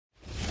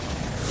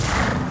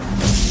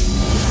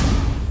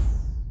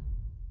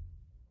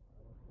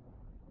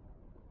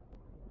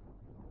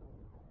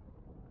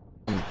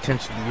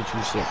potentially get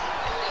you sick.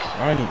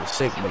 I ain't even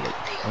sick, but like,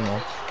 you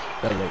know,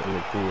 that like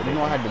look cool. You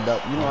know I had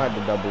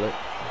to double it.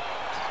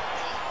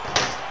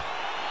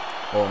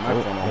 Oh, my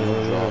phone on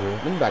move, bro.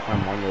 Let me back my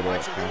money with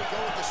that.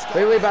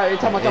 Wait, back.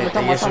 Time out.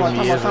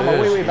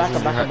 Wait,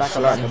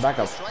 back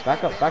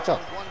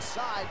up.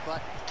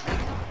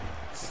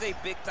 This is a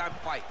big-time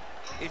fight.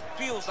 It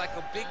feels like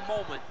a big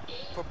moment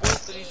for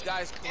both of these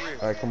guys' careers.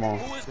 All right, come on.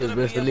 Who is It's going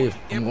best to to be able leave.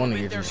 to I'm going to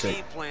implement get you their sick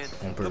game plan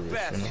on the purpose,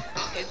 best you know?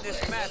 in this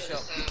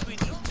matchup between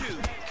these two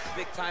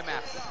big-time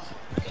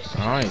athletes?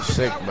 I ain't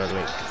sick, but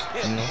like,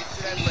 you know,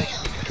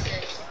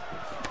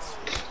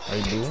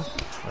 I do.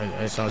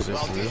 It sounds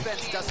just real.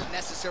 Defense doesn't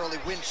necessarily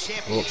win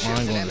Well, championships I ain't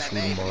in going to MMA, school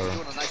but he's tomorrow.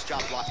 doing a nice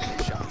job blocking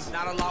his shots.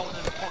 Not allowing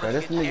his Bro, opponent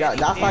this to get nigga,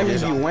 that's how you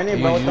be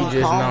winning, bro. With them You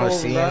just now combos,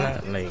 seeing bro.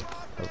 that? Like,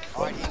 the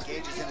All right, fuck? he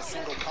engages in a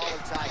single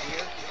collar tie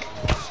here.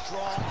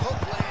 Strong hook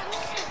lands.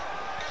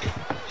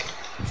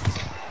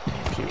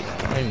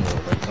 I know,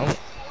 like, don't.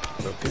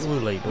 But people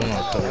like doing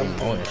all color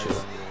and shit.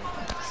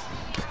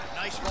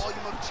 Nice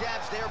volume of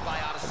jabs there by I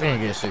Adesanya.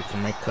 didn't get sick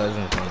from my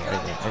cousins and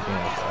everything.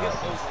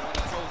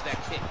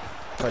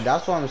 But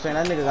that's what I'm saying.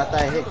 That nigga got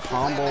that hit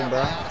combo,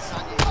 bro.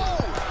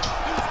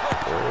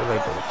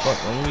 Like the fuck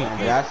on me.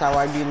 And that's how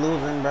I be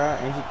losing, bro.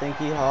 And he think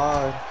he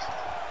hard.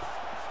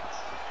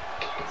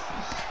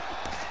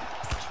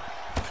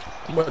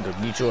 I'm about to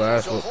beat your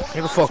ass up.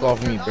 Get the fuck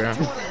off me, bro.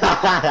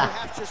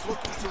 Just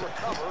looking to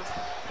recover.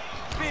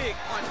 Big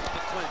punch to the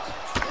clinch.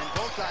 And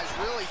both guys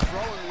really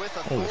throwing with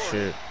authority. Oh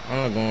shit. I'm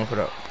not going for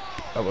that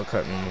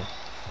uppercut no more.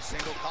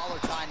 Single collar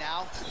tie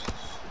now.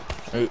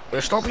 Hey,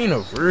 stop being a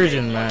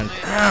virgin, man.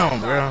 Damn,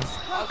 bro.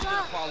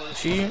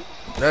 See?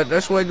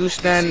 That's why I do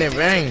stand and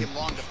bang.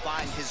 Long to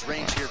find his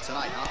range here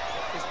tonight, huh?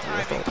 His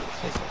timing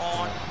is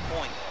on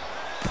point.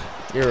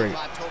 You're right.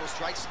 5 total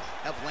strikes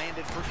have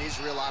landed for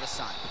Israel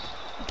Adesanya.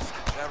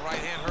 That right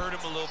hand hurt him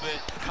a little bit.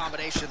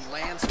 Combination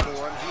lands for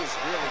him. He is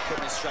really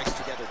putting his strikes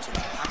together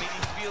tonight. I mean,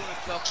 he's feeling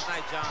himself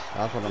tonight, John.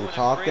 That's what I'm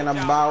talking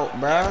about,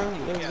 bro.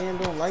 This game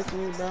don't like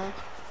me, bro.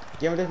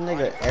 Give this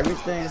nigga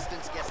everything.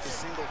 Distance gets the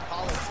single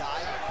collar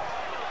tie.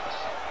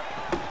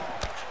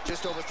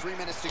 Just over 3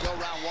 minutes to go,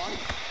 round 1.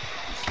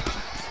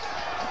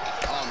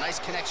 Oh, nice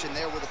connection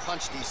there with a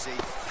punch, DC.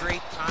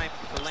 Great time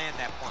to land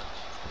that punch.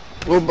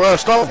 Well, bro,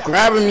 stop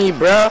grabbing me,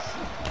 bro.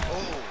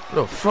 What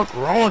the fuck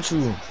wrong with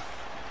you?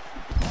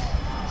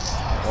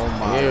 Oh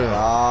my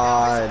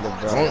god,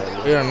 bro.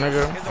 Oh, yeah,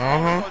 nigga.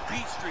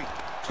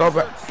 Stop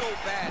it.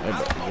 Hey,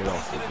 bro, get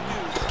off this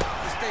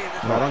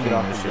game. No, don't get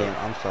off this game.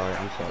 I'm sorry.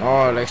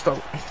 Oh, like, stop.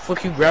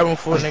 Fuck you grabbing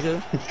for,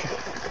 nigga.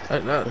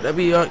 that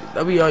be all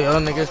y'all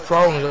niggas'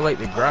 problems. They like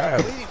to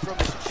grab.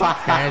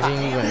 Hands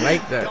ain't even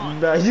like that.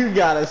 No, you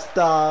gotta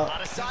stop.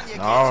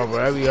 No,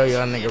 bro, that be all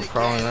y'all niggas'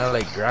 problems. I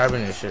like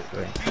grabbing and shit,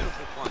 like.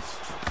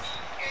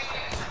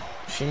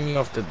 Shoot me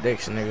off the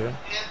dicks, nigga.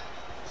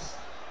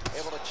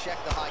 Able to check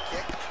the high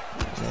kick.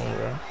 Come on,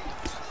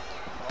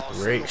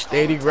 bro. Great,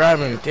 steady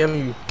grabbing, I'm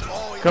telling you.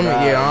 Come here,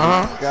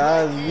 yeah,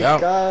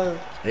 Guys,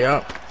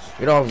 Yep.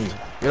 Get off me.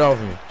 Get off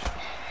me.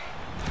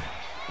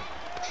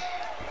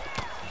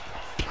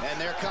 And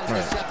there comes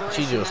Right. the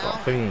separation. She just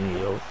stopped hitting me,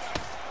 yo. All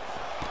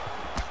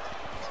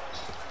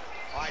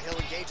right, he'll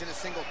engage in a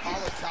single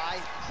collar tie.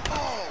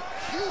 Oh,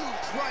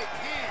 huge right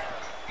hand.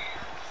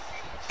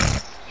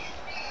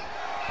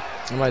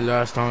 It's my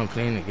last time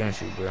playing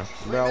against you, bro.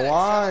 Bro,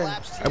 why?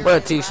 I better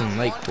take some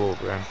Nyquil,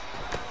 bro.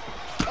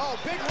 Oh,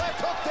 big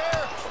left hook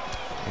there.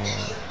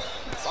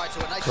 Right, so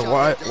a nice So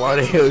shot why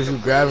the hell is you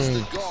grabbing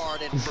me?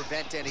 guard and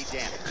prevent any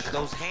damage.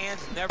 Those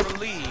hands never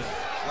leave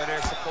where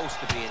they're supposed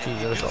to be. And She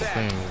if you just do stop that,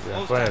 playing me, bro.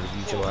 most I had to times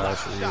beat you your pull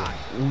ass a for shot.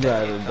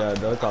 No,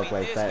 don't talk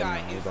like This that,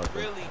 guy man. is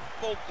really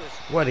focused.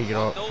 Why to get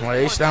off? Well,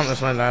 they stopped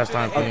this my last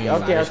time playing you.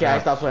 Okay, I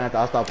stop playing that.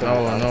 I'll stop playing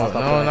that.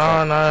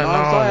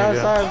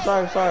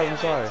 I'm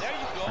sorry.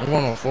 I'm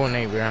going on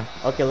Fortnite, bro.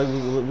 Okay, look,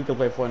 we can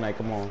play Fortnite.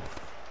 Come on.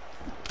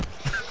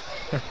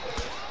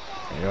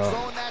 Yo.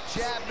 Throwing that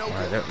jab, no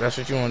Alright, good. that's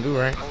what you want to do,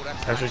 right?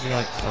 That's what you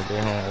want. Okay,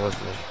 hold on. What's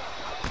this?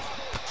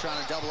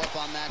 Trying to double up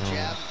on that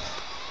jab.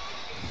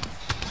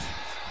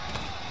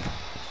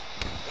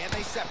 And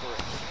they separate.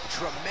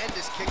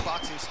 Tremendous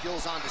kickboxing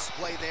skills on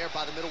display there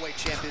by the middleweight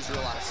champ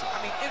Israel Adesanya.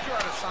 I mean, Israel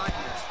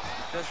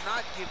Adesanya does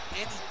not give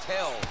any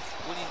tells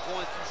when he's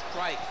going through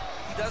strikes.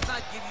 He does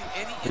not give you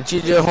any.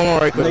 TJ, hold on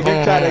right quick.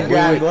 Nigga try to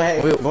grab. Go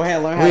ahead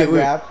and learn how to wait.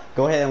 grab.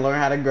 Go ahead and learn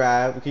how to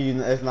grab. Because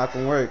it's not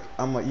gonna work.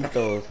 I'm gonna eat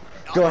those.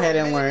 Go ahead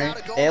and learn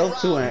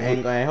L2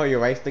 and hold your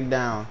right stick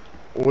down.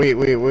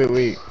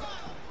 Wait.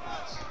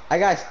 I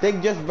got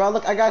stick just, bro.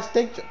 Look, I got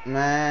stick,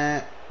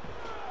 man.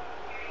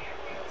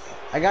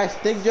 I got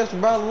stick just,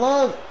 bro.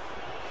 Look.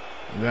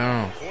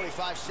 Down.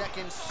 45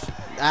 seconds.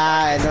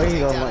 I know he's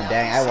gonna win.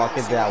 Dang, I walked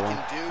into that one.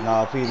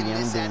 No, please, I'm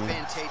doing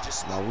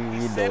it. No, we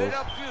read Set those. it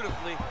up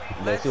beautifully.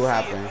 Let's see what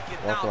happens.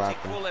 Let's Watch what take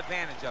happens. full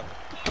advantage of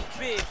it.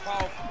 Big,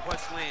 powerful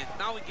punch lands.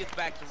 Now he gets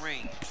back to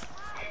range.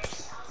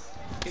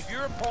 If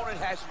your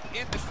opponent has you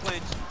in the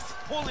clinch,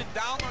 pulling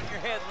down on your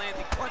head,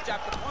 landing punch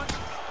after punch,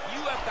 you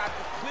have got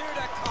to clear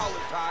that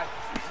collar tie,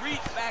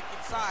 reach back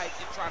inside,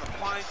 and try to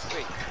find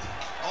space.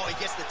 Oh, he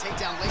gets the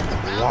takedown late in the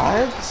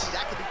round. What?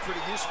 That could be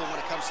pretty useful when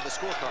it comes to the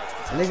scorecards.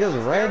 Niggas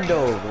red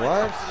those.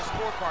 What? To the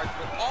scorecards,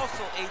 but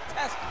also a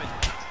testament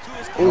to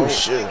his Oh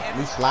shit.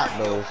 We slap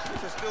those.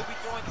 to still be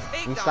throwing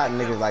We takedown slap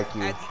niggas attempts like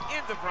you. at the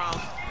end of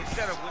rounds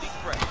instead of winning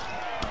fresh.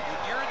 When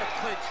you're in the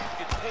clinch,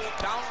 you can pull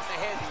down on the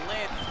head and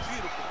land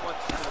beautiful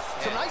punches to the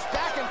head. Some nice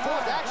back and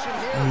forth action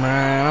here.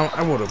 Man,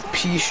 I would have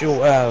pieced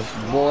your ass.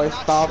 Boy,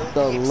 stop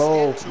the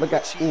low. Look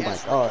at. Oh my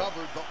god.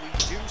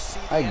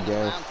 I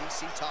guess.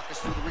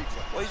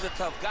 Well, he's a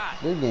tough guy.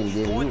 This game He's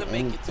giving going you to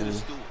make it to the anything.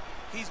 stool.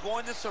 He's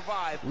going to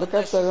survive. Look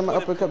at that. My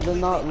uppercut did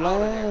not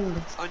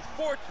land.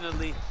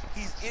 Unfortunately,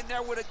 he's in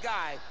there with a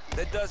guy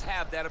that does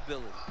have that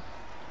ability.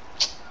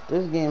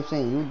 This game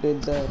saying you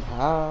did that.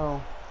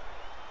 How?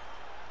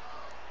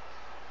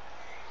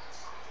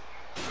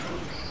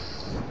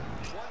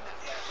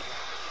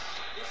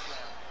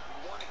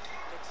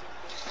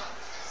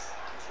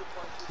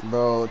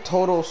 Bro,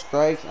 total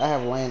strikes, I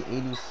have land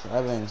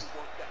 87.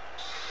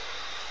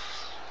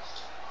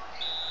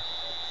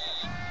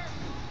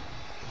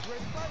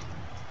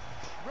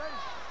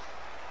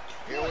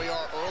 Here we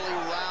are, early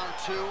round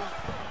 2.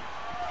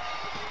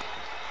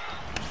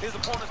 His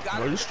opponent's got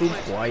Bro, to you too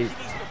clinch. quiet.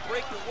 He needs to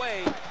break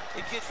away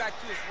and get back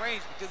to his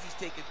range because he's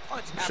taking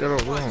punch Shut after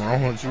up, punch. bro. I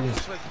don't want you.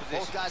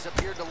 Both guys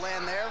appeared to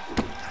land there.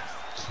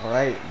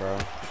 Alright, bro.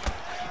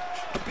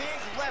 Big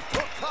left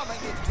hook coming.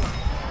 It's good.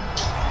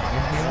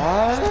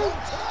 What?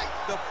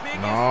 The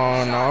biggest No,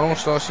 I don't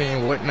start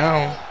seeing what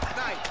now.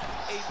 night,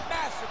 a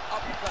massive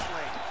uppercut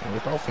lane.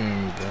 Get off of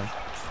me, bro.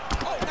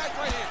 Oh, nice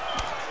right hand.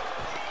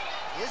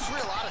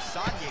 Israel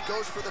Adesanya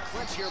goes for the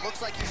clinch here.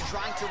 Looks like he's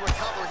trying to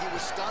recover. He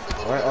was stunned a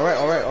little bit.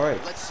 Alright.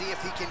 Let's see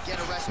if he can get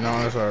arrested.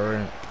 No, that's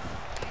alright.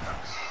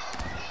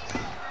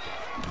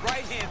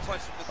 Right hand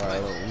punch from the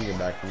Alright, clinch. let me get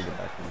back. Let me get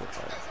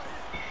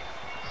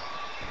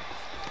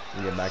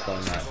back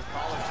on that.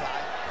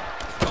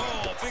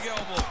 Oh, big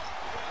elbow.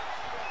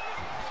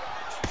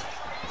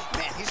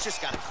 Man, he's just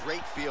got a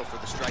great feel for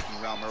the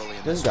striking realm early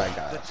in This this. guy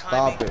got The to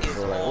stop timing it, is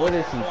bro. Like, on what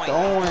is he point.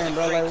 throwing,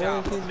 bro? Great Like,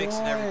 job what is of he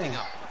mixing everything doing?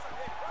 up.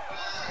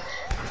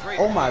 Great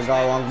Oh my punch,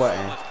 God, man. wrong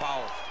button. So much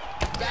power.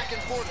 Back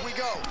and forth we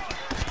go.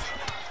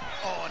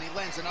 Oh, and he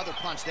lands another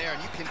punch there,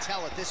 and you can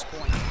tell at this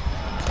point.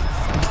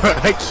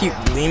 I keep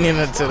leaning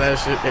into that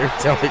shit every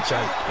time I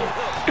try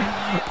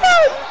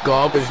to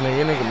garbage,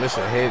 nigga. Nigga miss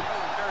a hit.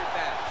 Very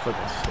bad.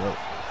 Fucking shit.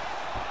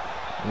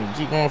 I mean,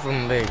 keep going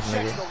from the legs,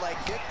 Checks nigga. the leg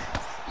kick.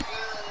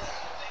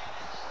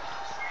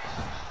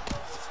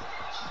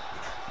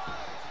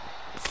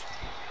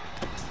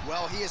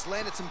 Well, he has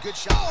landed some good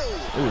shots.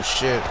 Oh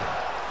shit.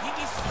 He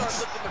needs to start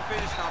looking to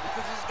finish now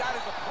because he's got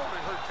his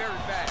opponent hurt very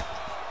bad.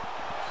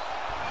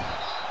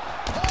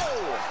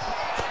 Oh!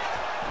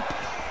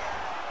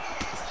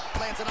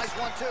 Lands a nice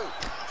 1-2.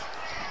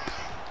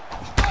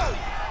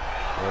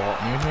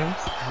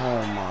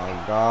 Oh my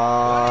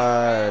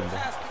God.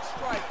 Fantastic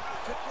strike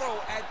to throw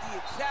at the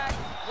exact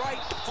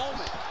right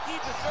moment. He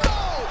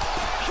deserves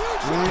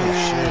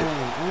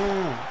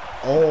Mm.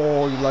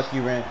 Oh, you lucky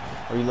you ran.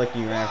 Or you lucky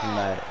you ran from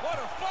that. What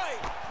a fight!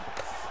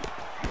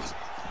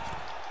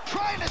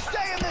 Trying to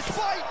stay in this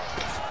fight.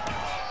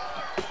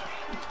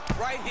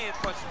 Right hand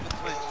punch from the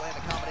clinch. Land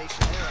a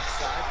combination there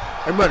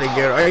inside. Everybody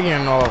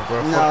getting off,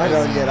 bro. No, I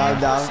don't get. I'm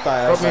down. I'm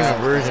sorry. Fuck me in a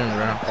version,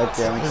 bro.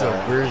 Okay, I'm It's a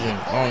sorry. version,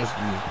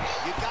 honestly.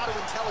 You got to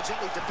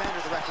intelligently defend,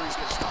 or the referee's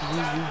going to stop.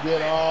 You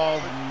get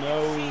off, no.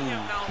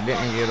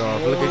 Didn't get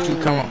off. Look at you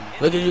coming.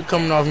 Look at you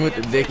coming off mute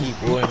the dicky,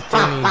 boy.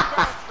 Tell me.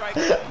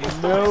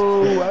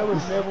 No, I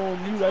was never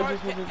on mute. I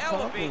just wasn't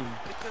talking.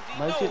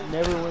 My shit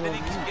never went on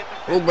mute.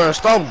 Oh, bro,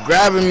 stop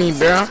grabbing me,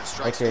 bro.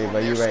 Okay,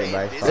 but you're right,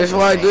 bro.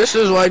 This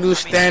is why I do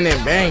stand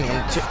and bang.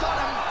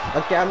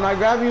 Okay, I'm not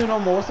grabbing you no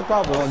more. What's the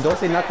problem? Don't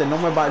say nothing. No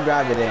more about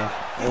grabbing then.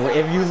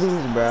 If you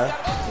lose, bro.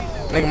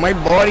 Like my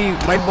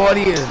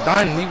body is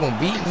done. You gonna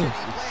beat me?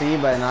 See,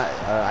 but not.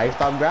 I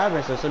stopped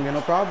grabbing, so it shouldn't be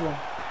no problem.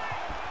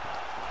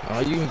 Oh,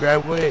 you can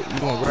grab with it. You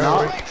gonna grab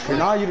with it?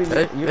 No, you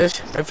didn't. You I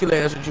feel like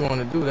that's what you want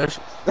to do. That's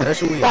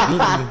what we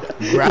beat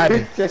me.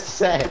 Grabbing. just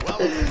said.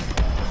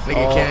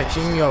 Nigga can't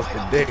cheat me off the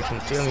dick. I'm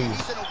telling you.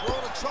 He's in a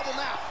world of trouble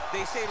now.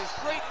 They say the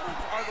straight ones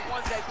are the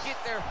ones that get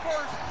there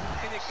first,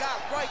 and it got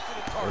right to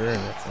the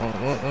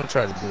target. Don't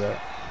try to do that.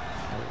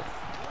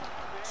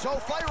 So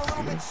fighter a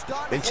little bit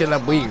stunned. They chill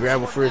out, boy. You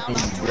grab it first, and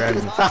you grab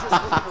me.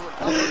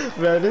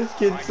 Bro, this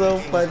kid's so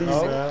funny,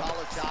 bro.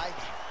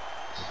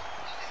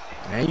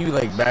 Man, you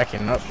like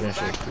backing up and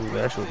shit too.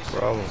 That's your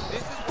problem. This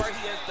is where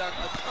he has done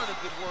a ton of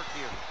good work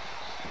here.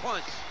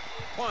 Punch,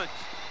 punch,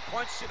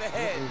 punch to the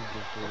head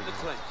from the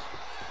clinch.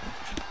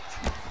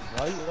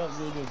 Why you up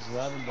there just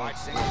grabbing back?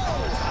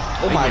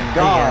 Oh my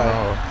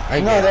God.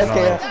 No, that's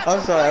okay.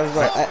 I'm sorry.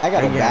 I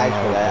got a badge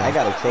for that. I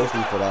got a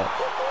trophy for that.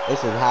 This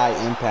is high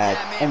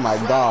impact. Oh my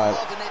God.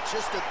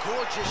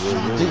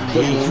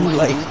 You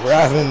like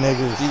grabbing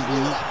niggas.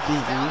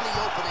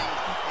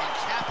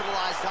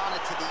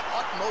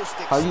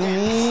 How you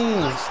mean?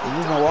 You just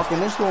been walking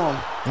into him.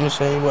 You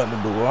saying what to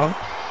do, huh?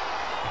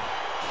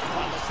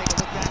 Let's take a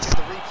look back at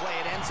the replay.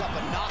 It ends up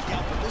a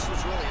knockout, but this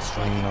was really a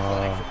striking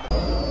clinic from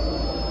the